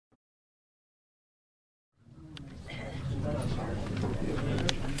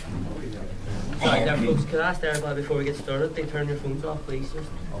Sorry there folks, could I ask everybody before we get started, they turn your phones off please?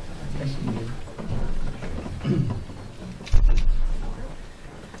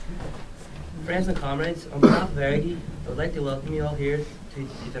 Friends and comrades, on behalf of Éirígí, I would like to welcome you all here to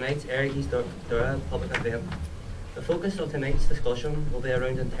tonight's Éirígí Doire public event. The focus of tonight's discussion will be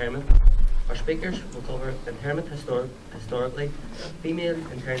around internment. Our speakers will cover internment historically, female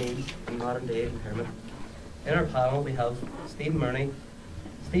internees and modern day internment. In our panel we have Stephen Murney.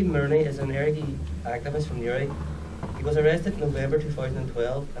 Stephen Murney is an Éirígí activist from Doire. He was arrested in November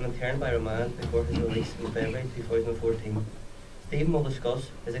 2012 and interned by Remand before his release in February 2014. Stephen will discuss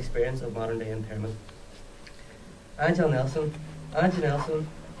his experience of modern day internment. Angela Nelson.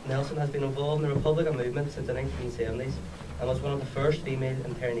 Nelson has been involved in the Republican movement since the 1970s and was one of the first female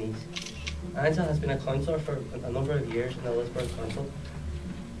internees. Angela has been a councillor for a number of years in the Belfast Councillor.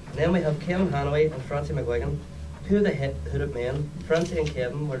 And then we have Kevin Hannaway and Francie McGuigan. Two of the hooded men, Francie and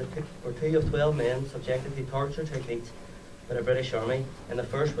Kevin, were two of 12 men subjected to torture techniques by the British Army in the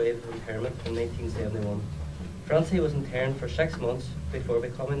first wave of internment in 1971. Francie was interned for 6 months before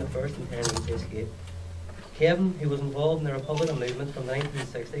becoming the first internee to escape. Kevin, who was involved in the Republican movement from the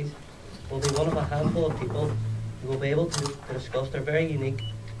 1960s, will be one of a handful of people who will be able to discuss their very unique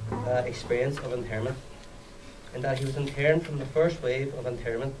experience of internment, in that he was interned from the first wave of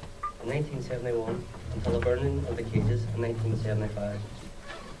internment in 1971 until the burning of the cages in 1975.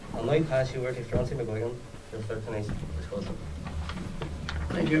 I'll now pass you over to Francie McGuigan to start tonight's discussion.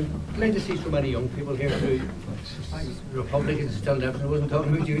 Thank you. Glad to see so many young people here too. Republicans still left. I wasn't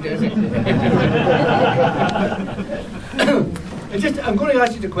talking about you, David. I'm going to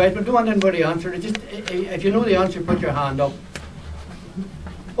ask you the question, but don't want anybody to answer it. If you know the answer, put your hand up.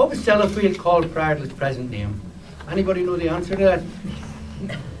 What was Sellafield called prior to its present name? Anybody know the answer to that?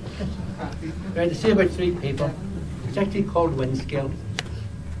 Right, to say about 3 people. It's actually called Windscale.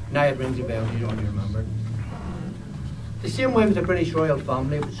 Now it rings a bell, you don't remember. The same way with the British royal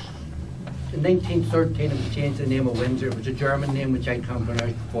family. It was in 1913 it was changed the name of Windsor. It was a German name which I can't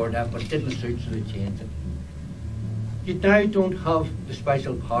pronounce before that, but it didn't suit, so they changed it. You now don't have the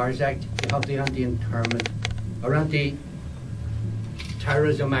Special Powers Act, you have the Anti-Internment or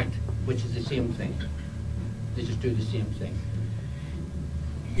Anti-Terrorism Act, which is the same thing. They just do the same thing.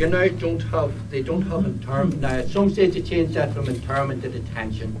 You now they don't have internment. Now at some stage they changed that from internment to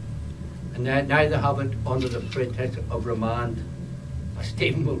detention. And now they have it under the pretext of remand, as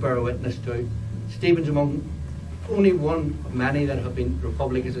Stephen will bear witness to. Stephen's among only one of many that have been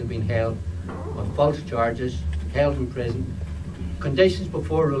Republicans that have been held on false charges, held in prison, conditions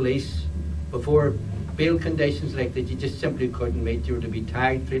before release, before bail conditions like that you just simply couldn't meet. You were to be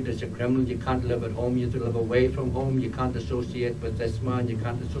tagged, treated as a criminal, you can't live at home, you have to live away from home, you can't associate with this man, you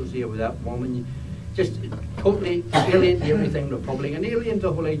can't associate with that woman. You just totally alien everything Republican and alien the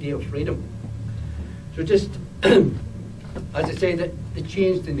whole idea of freedom. So just, as I say, that they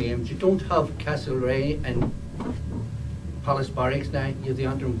changed the names. You don't have Castlereagh and Palace Barracks now, you have the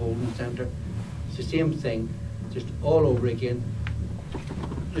Antrim Holding Centre. It's the same thing, just all over again.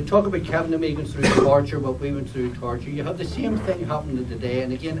 You talk about Kevin and me going through torture, what we went through torture. You have the same thing happening today,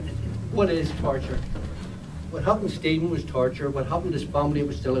 and again, what is torture? What happened to Stephen was torture. What happened to his family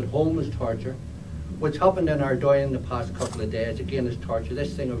was still at home was torture. What's happened in our Doire in the past couple of days, again, is torture.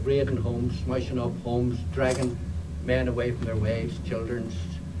 This thing of raiding homes, smashing up homes, dragging men away from their wives, children,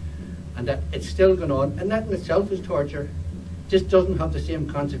 and that it's still going on. And that in itself is torture. Just doesn't have the same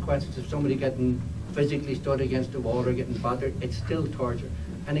consequences of somebody getting physically stood against the wall or getting battered. It's still torture.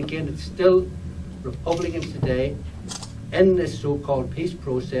 And again, it's still Republicans today, in this so-called peace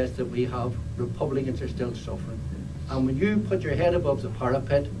process that we have, Republicans are still suffering. And when you put your head above the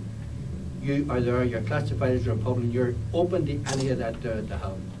parapet, you are there, you're classified as a Republican, you're open to any of that there to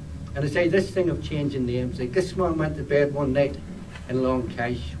have. And I say this thing of changing names, like this man went to bed one night in Long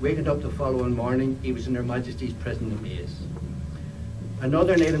Cash, waking up the following morning, he was in Her Majesty's prison in Maze.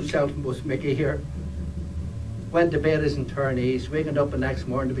 Another named himself, was Mickey here, went to bed as internees, waking up the next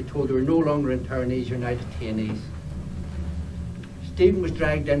morning to be told they were no longer internees, you're now detainees. Stephen was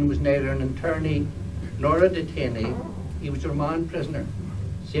dragged in, was neither an internee nor a detainee, he was a remand prisoner.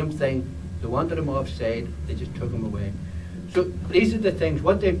 Same thing, they wanted him offside, they just took him away. So these are the things,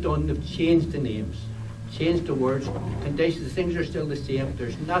 what they've done, they've changed the names, changed the words, the conditions, the things are still the same,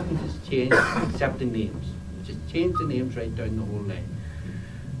 there's nothing that's changed except the names. Just change the names right down the whole line.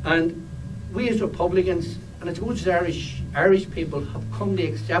 And we as Republicans, and I suppose Irish people have come to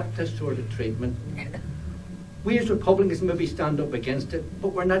accept this sort of treatment. We as Republicans maybe stand up against it, but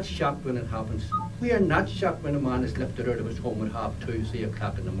we're not shocked when it happens. We are not shocked when a man is lifted out of his home at 2:30, 3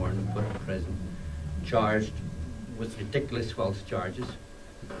 o'clock in the morning and put in prison, charged with ridiculous false charges.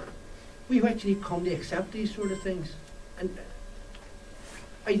 we've actually come to accept these sort of things. And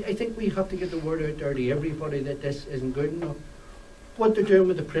I think we have to get the word out there to everybody that this isn't good enough. What they're doing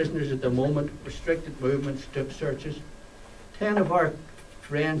with the prisoners at the moment, restricted movement, strip searches. 10 of our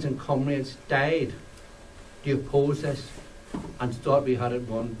friends and comrades died to oppose this and thought we had it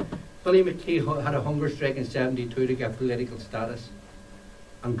won. Billy McKee had a hunger strike in 72 to get political status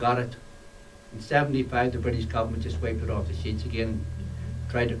and got it. In 75 the British government just wiped it off the sheets again and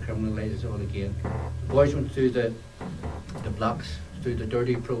tried to criminalise us all again. The boys went through the blocks, through the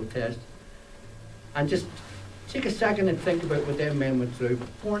dirty protest, and just take a second and think about what them men went through.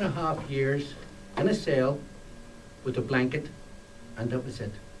 4.5 years in a cell with a blanket, and that was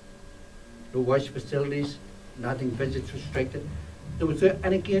it. No wash facilities, nothing, visits restricted. There was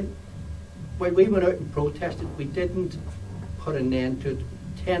and again, when we went out and protested, we didn't put an end to it.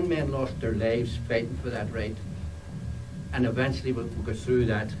 10 men lost their lives fighting for that right, and eventually we'll go through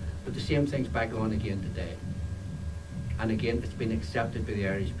that. But the same thing's back on again today. And again, it's been accepted by the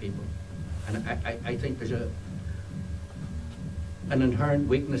Irish people. And I think there's an inherent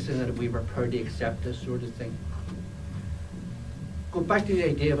weakness in it that we were prepared to accept this sort of thing. Go back to the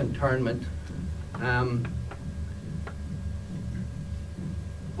idea of internment.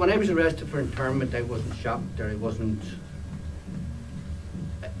 When I was arrested for internment, I wasn't shocked, or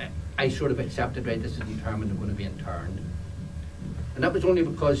I sort of accepted, right, this is internment, I'm going to be interned. And that was only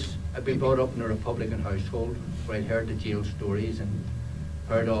because I'd been brought up in a Republican household where I'd heard the jail stories and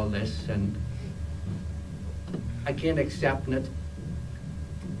heard all this, and I can't accept it.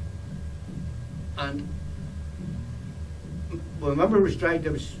 And I remember I was dragged,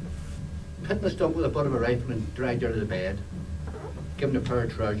 I was hit in the stump with the butt of a rifle and dragged out of the bed, given a pair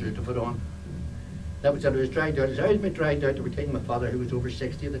of trousers to put on. That was it. I was dragged out. As I was being dragged out, they were taking my father, who was over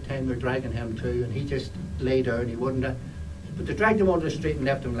 60 at the time. They were dragging him too, and he just lay down. He wouldn't. But they dragged him onto the street and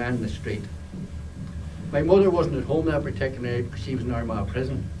left him lying in the street. My mother wasn't at home that particular night because she was in Armagh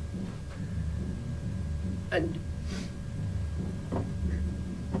prison. And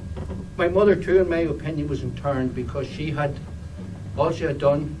my mother too, in my opinion, was interned because she had, all she had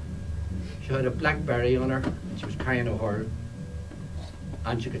done, she had a blackberry on her and she was carrying a whore,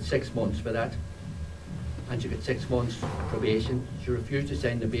 and she got 6 months for that. And she got 6 months probation. She refused to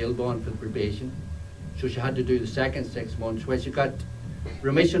sign the bail bond for the probation, so she had to do the second 6 months. Well, she got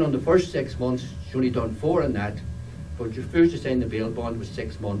remission on the first 6 months. She only done 4 on that, but she refused to sign the bail bond. Was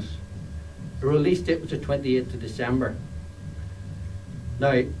 6 months. The release date was the 28th of December.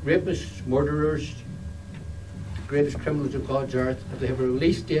 Now, rapists, murderers, the greatest criminals of God's earth, if they have a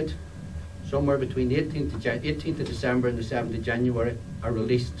release date somewhere between the 18th of December and the 7th of January, are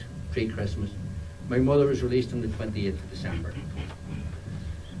released pre-Christmas. My mother was released on the 28th of December.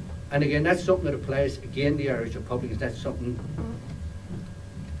 And again, that's something that applies again to the Irish Republicans. That's something,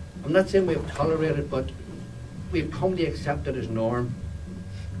 I'm not saying we have tolerated, but we've come to accept it as norm.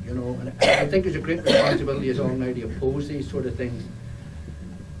 You know, and I think there's a great responsibility as all now to oppose these sort of things.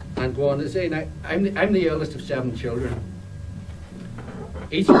 And go on to say, now, I'm the eldest of 7 children.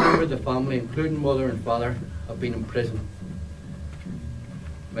 Each member of the family, including mother and father, have been in prison.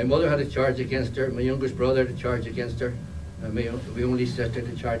 My mother had a charge against her, my youngest brother had a charge against her, and my only sister had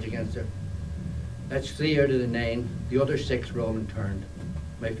a charge against her. That's 3 out of the 9. The other 6 were all interned.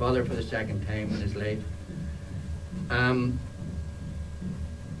 My father for the 2nd time in his life.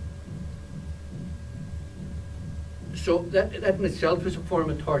 So that in itself is a form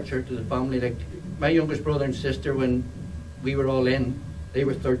of torture to the family. Like my youngest brother and sister, when we were all in, they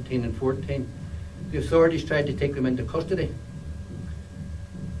were 13 and 14. The authorities tried to take them into custody.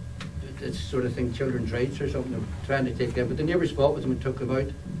 It's sort of thing, children's rights or something, they're trying to take them, but the neighbours fought with them and took them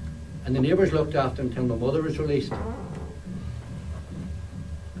out. And the neighbours looked after them until my mother was released.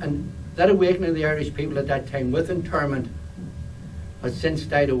 And that awakening of the Irish people at that time with internment has since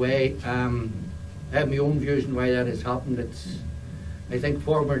died away. I have my own views on why that has happened. I think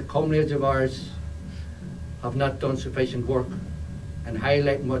former comrades of ours have not done sufficient work in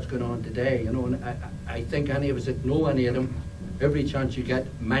highlighting what's going on today. You know, and I think any of us that know any of them, every chance you get,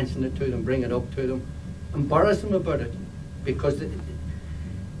 mention it to them, bring it up to them, embarrass them about it. Because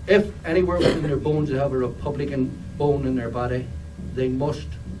if anywhere within their bones they have a Republican bone in their body, they must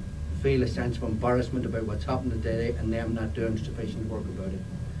feel a sense of embarrassment about what's happened today and them not doing sufficient work about it.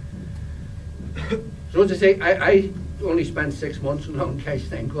 So as I say, I only spent 6 months in long case,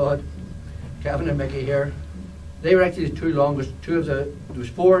 thank God. Kevin and Mickey here. They were actually the 2 longest, there was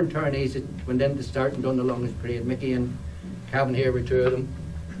 4 internees that went in to start and done the longest period. Mickey and Kevin here were 2 of them.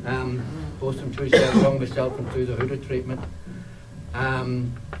 Both of them through along myself and through the Huda treatment.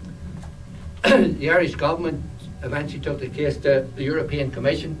 The Irish government eventually took the case to the European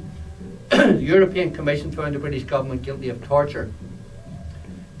Commission The European Commission found the British government guilty of torture.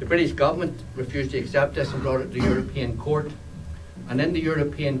 The British government refused to accept this and brought it to the European Court. And in the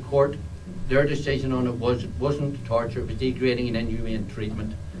European Court, their decision on it wasn't torture, it was degrading and inhumane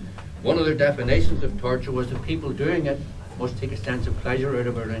treatment. One of their definitions of torture was that people doing it must take a sense of pleasure out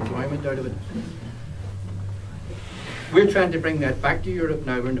of it or enjoyment out of it. We're trying to bring that back to Europe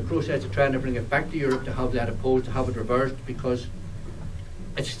now. We're in the process of trying to bring it back to Europe to have that opposed, to have it reversed, because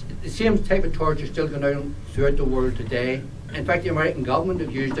it's the same type of torture still going on throughout the world today. In fact, the American government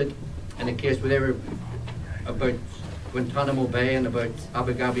have used it in a case where they were about Guantanamo Bay and about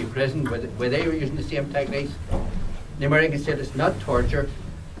Abu Ghraib prison, where they were using the same techniques. The Americans said it's not torture.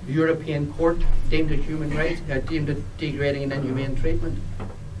 The European Court deemed it human rights, deemed it degrading and inhumane treatment.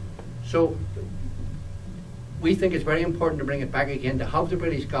 So we think it's very important to bring it back again, to have the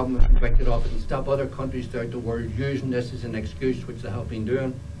British government convicted of it and stop other countries throughout the world using this as an excuse, which they have been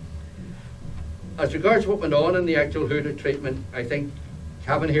doing. As regards what went on in the actual Hooter treatment, I think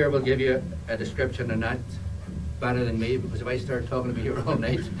Kevin here will give you a description on that better than me, because if I start talking about here all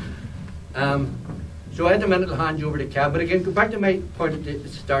night. So in a minute I'll hand you over to Kevin. But again, go back to my point at the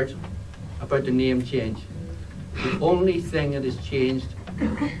start about the name change. The only thing that has changed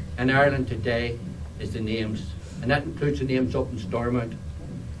in Ireland today is the names, and that includes the names up in Stormont.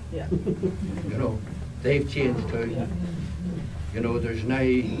 Yeah. You know, they've changed too. Yeah. You know, there's now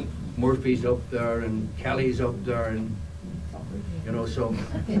Murphy's up there and Kelly's up there, and you know, so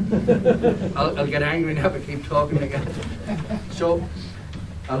I'll get angry now if I keep talking again. So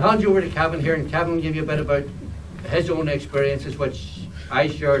I'll hand you over to Kevin here, and Kevin will give you a bit about his own experiences, which I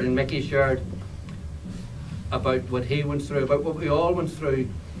shared and Mickey shared, about what he went through, about what we all went through.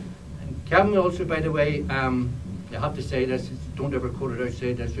 And Kevin also, by the way, I have to say this, don't ever quote it out,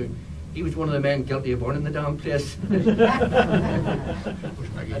 say this, he was one of the men guilty of burning the damn place.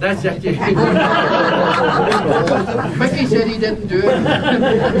 That's actually Mickey said he didn't do it.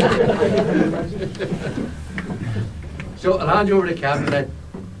 So I'll hand you over to Kevin, let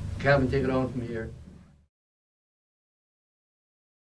Kevin take it on from here.